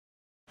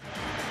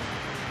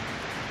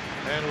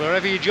And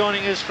wherever you're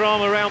joining us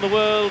from around the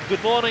world,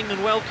 good morning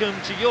and welcome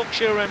to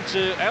Yorkshire and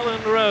to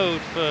Elland Road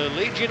for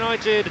Leeds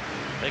United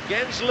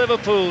against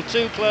Liverpool,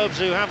 two clubs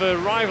who have a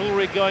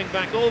rivalry going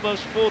back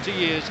almost 40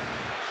 years.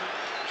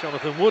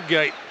 Jonathan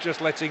Woodgate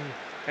just letting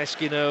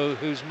Heskey know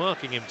who's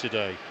marking him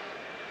today.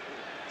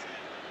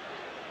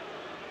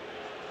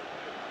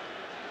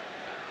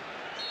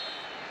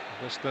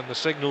 That's then the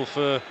signal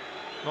for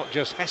not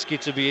just Heskey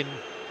to be in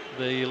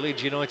the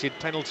Leeds United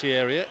penalty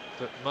area,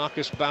 but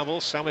Marcus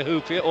Babbel, Sami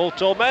Hyypiä, all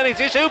tall men. It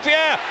is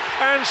Hyypiä,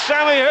 and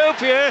Sami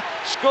Hyypiä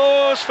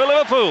scores for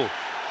Liverpool.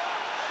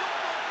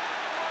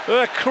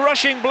 A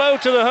crushing blow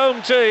to the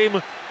home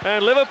team,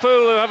 and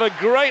Liverpool, who have a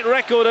great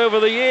record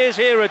over the years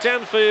here at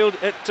Anfield,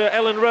 at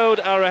Elland Road,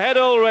 are ahead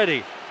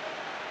already.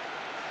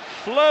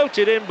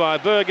 Floated in by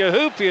Berger,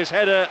 Hyypiä's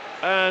header,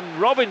 and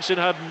Robinson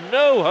had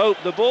no hope.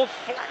 The ball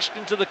flashed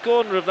into the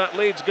corner of that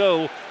Leeds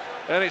goal,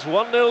 and it's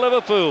 1-0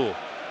 Liverpool.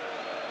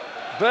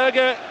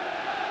 Berger,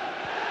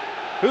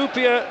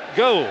 Hyypiä,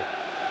 goal.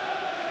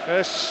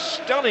 A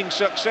stunning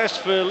success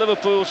for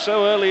Liverpool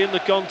so early in the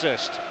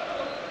contest.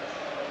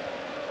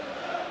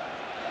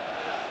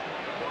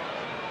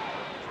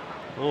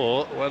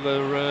 Or whether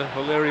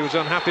O'Leary was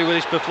unhappy with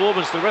his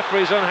performance. The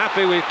referee's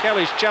unhappy with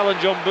Kelly's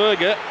challenge on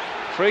Berger.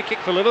 Free kick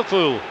for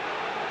Liverpool,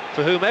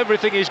 for whom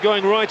everything is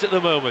going right at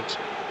the moment.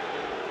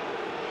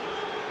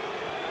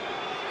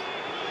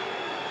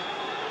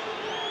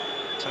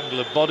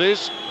 Tangle of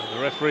bodies, and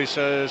the referee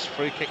says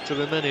free kick to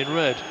the men in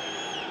red.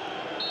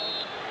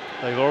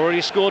 They've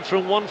already scored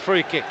from one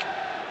free kick.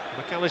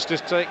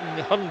 McAllister's taken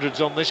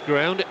hundreds on this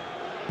ground.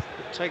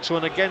 Takes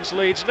one against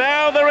Leeds.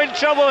 Now they're in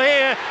trouble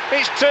here.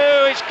 It's two,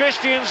 it's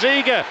Christian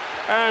Ziege.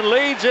 And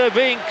Leeds are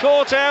being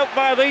caught out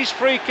by these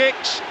free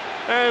kicks.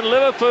 And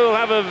Liverpool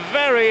have a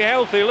very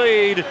healthy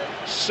lead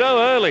so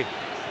early.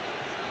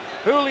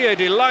 Houllier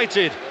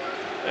delighted.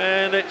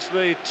 And it's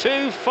the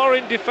two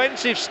foreign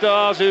defensive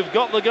stars who've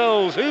got the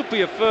goals.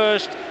 Hyypiä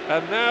first,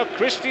 and now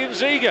Christian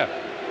Ziege.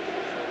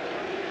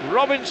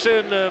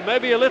 Robinson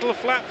maybe a little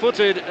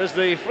flat-footed as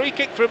the free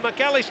kick from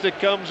McAllister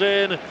comes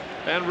in.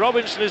 And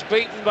Robinson is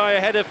beaten by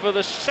a header for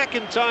the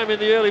second time in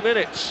the early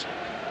minutes.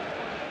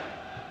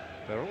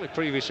 Their only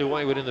previous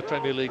away win in the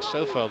Premier League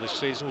so far this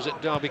season was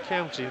at Derby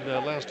County in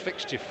their last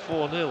fixture,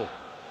 4-0.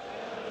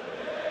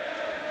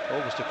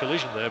 Almost a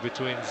collision there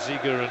between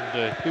Ziege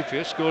and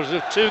Hyypiä. Scores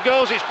of two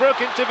goals. It's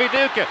broken to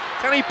Viduka.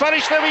 Can he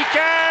punish them? He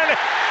can!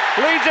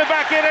 Leeds are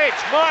back in it.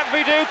 Mark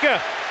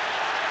Viduka.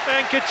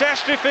 And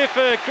catastrophe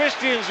for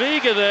Christian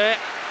Ziege there.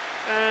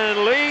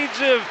 And Leeds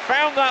have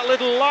found that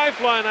little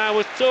lifeline I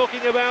was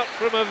talking about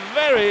from a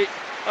very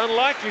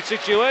unlikely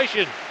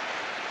situation.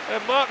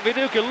 And Mark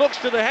Viduka looks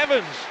to the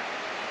heavens.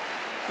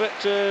 But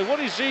what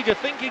is Ziege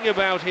thinking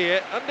about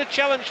here? Under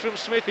challenge from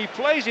Smith, he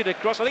plays it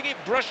across. I think it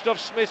brushed off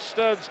Smith's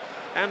studs.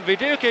 And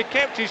Viduka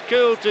kept his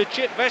cool to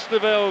chip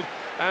Westerveld.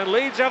 And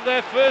Leeds have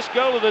their first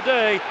goal of the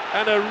day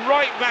and are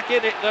right back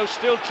in it, though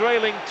still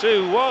trailing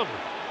 2-1.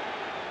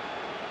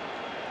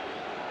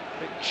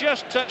 It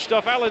just touched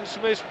off Alan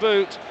Smith's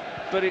boot,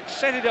 but it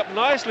set it up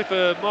nicely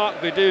for Mark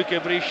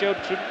Viduka, but he showed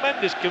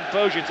tremendous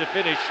composure to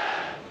finish.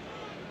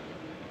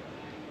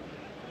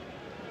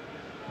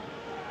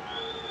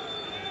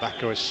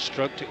 Backer has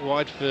stroked it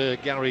wide for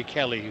Gary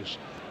Kelly, who's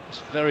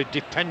a very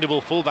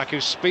dependable fullback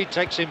whose speed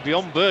takes him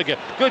beyond Berger.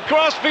 Good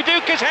cross,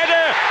 Viduka's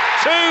header,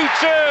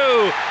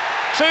 2-2.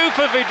 2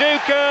 for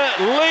Viduka,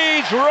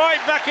 Leeds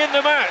right back in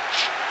the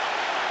match.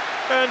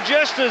 And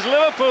just as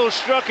Liverpool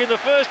struck in the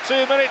first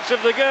 2 minutes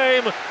of the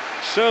game,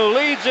 so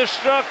Leeds have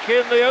struck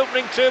in the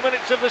opening 2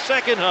 minutes of the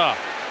second half.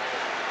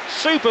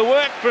 Super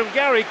work from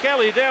Gary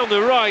Kelly down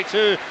the right,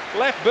 who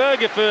left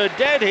Berger for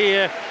dead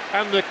here,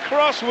 and the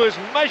cross was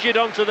measured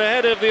onto the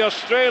head of the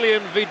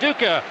Australian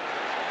Viduka.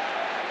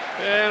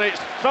 And it's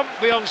thumped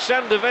beyond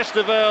Sander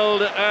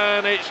Westerveld,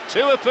 and it's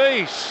 2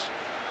 apiece.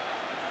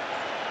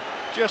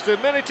 Just a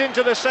minute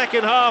into the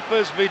second half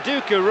as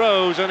Viduka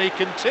rose, and he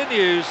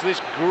continues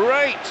this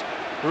great,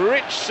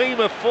 rich seam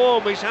of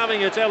form he's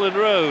having at Elland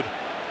Road.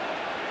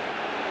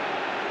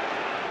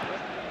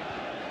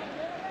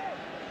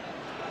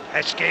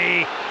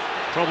 Heskey,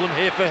 problem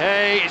here for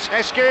Hay. It's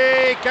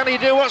Heskey. Can he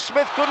do what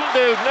Smith couldn't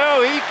do?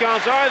 No, he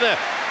can't either,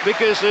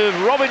 because of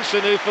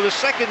Robinson, who for the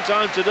second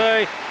time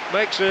today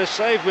makes a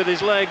save with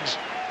his legs.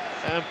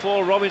 And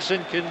Paul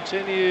Robinson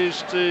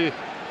continues to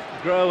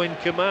grow in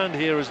command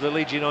here as the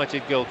Leeds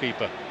United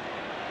goalkeeper.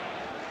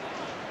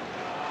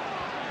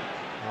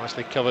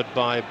 Nicely covered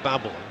by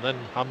Babbel, and then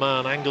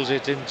Hamann angles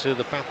it into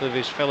the path of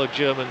his fellow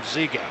German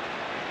Ziege.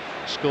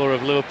 Score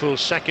of Liverpool's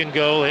second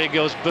goal. Here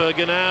goes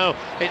Berger now.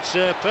 It's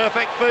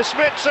perfect for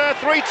Smitzer.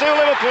 3-2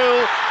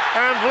 Liverpool,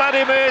 and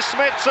Vladimir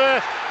Smitzer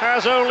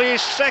has only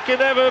his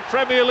second ever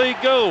Premier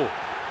League goal.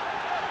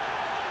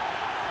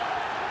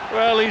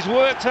 Well, he's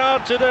worked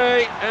hard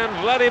today, and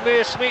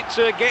Vladimir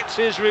Smitzer gets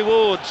his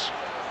rewards.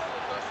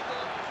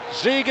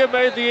 Ziege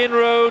made the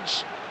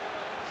inroads,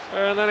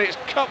 and then it's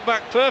cut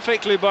back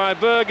perfectly by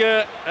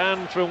Berger,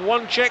 and from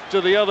one check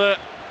to the other,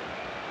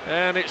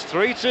 and it's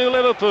 3-2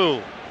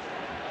 Liverpool.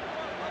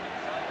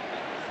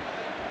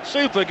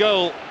 Super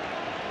goal,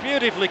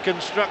 beautifully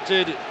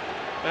constructed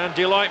and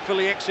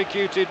delightfully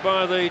executed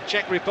by the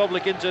Czech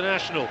Republic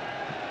international.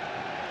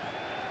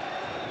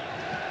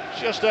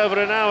 Just over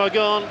an hour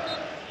gone.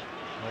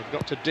 They've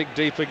got to dig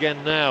deep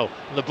again now.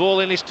 And the ball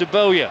in is to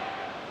Bowyer.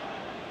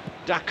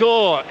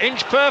 Dakor,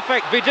 inch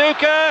perfect.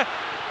 Viduka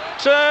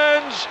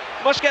turns,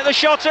 must get the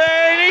shot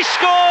in. He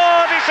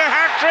scored! It's a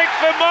hat-trick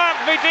for Mark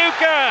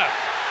Viduka.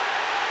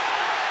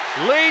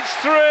 Leeds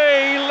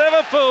 3,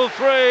 Liverpool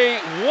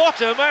 3.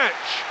 What a match!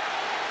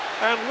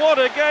 And what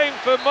a game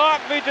for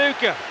Mark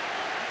Viduka.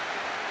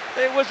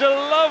 It was a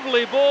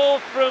lovely ball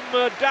from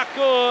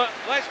Dakor.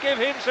 Let's give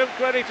him some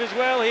credit as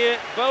well here.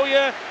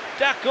 Bowyer,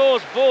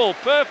 Dakor's ball,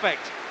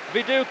 perfect.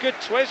 Viduka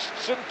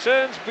twists and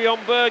turns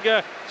beyond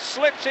Berger,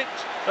 slips it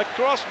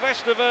across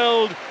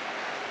Westerveld,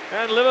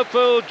 and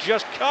Liverpool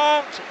just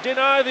can't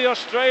deny the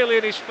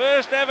Australian his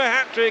first ever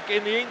hat-trick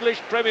in the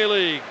English Premier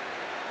League.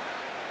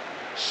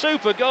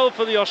 Super goal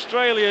for the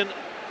Australian,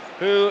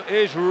 who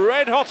is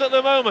red hot at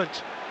the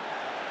moment.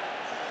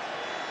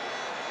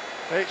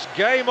 It's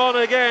game on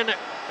again,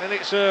 and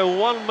it's a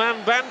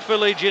one-man band for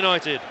Leeds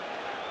United.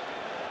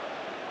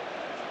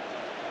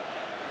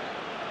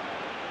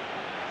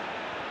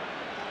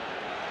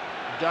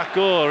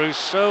 Dakor, who's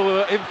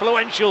so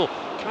influential,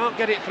 can't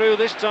get it through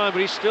this time,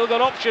 but he's still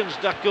got options.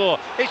 Dakor,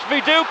 it's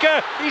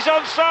Viduka, he's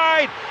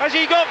onside. Has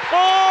he got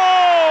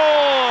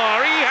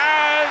 4? He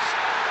has.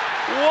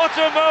 What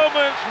a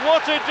moment,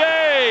 what a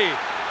day.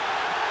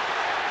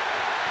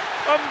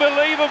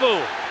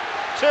 Unbelievable.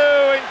 2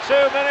 in 2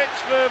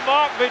 minutes for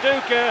Mark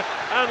Viduka,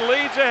 and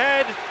Leeds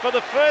ahead for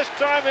the first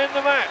time in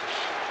the match.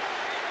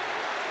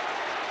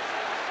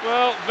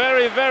 Well,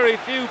 very, very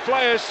few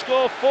players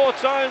score 4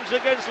 times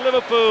against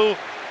Liverpool.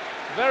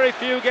 Very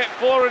few get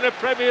 4 in a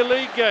Premier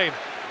League game.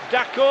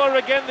 Dakor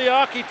again, the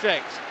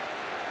architect.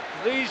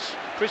 These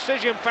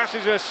precision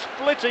passes are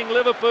splitting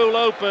Liverpool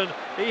open.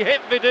 He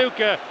hit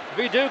Viduka.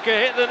 Viduka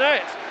hit the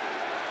net.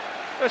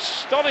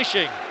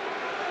 Astonishing.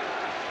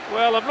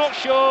 Well, I'm not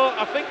sure.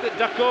 I think that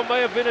Dakor may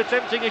have been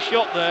attempting a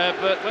shot there,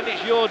 but when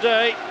it's your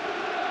day,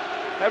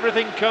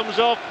 everything comes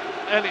off,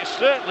 and it's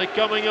certainly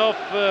coming off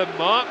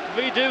Mark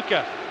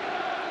Viduka.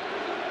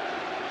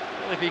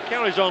 Well, if he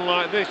carries on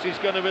like this, he's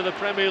going to be the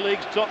Premier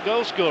League's top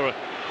goal scorer.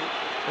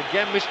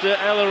 Again, Mr.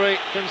 Ellery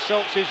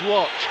consults his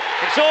watch.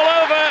 It's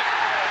all over.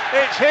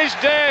 It's his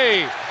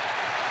day.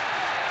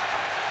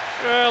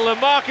 Well, the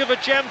mark of a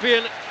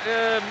champion.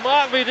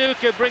 Mark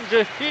Viduka brings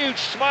a huge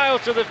smile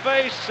to the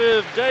face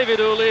of David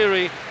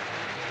O'Leary.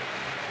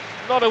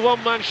 Not a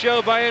one-man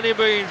show by any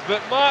means,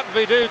 but Mark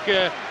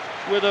Viduka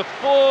with a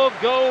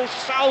 4-goal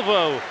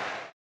salvo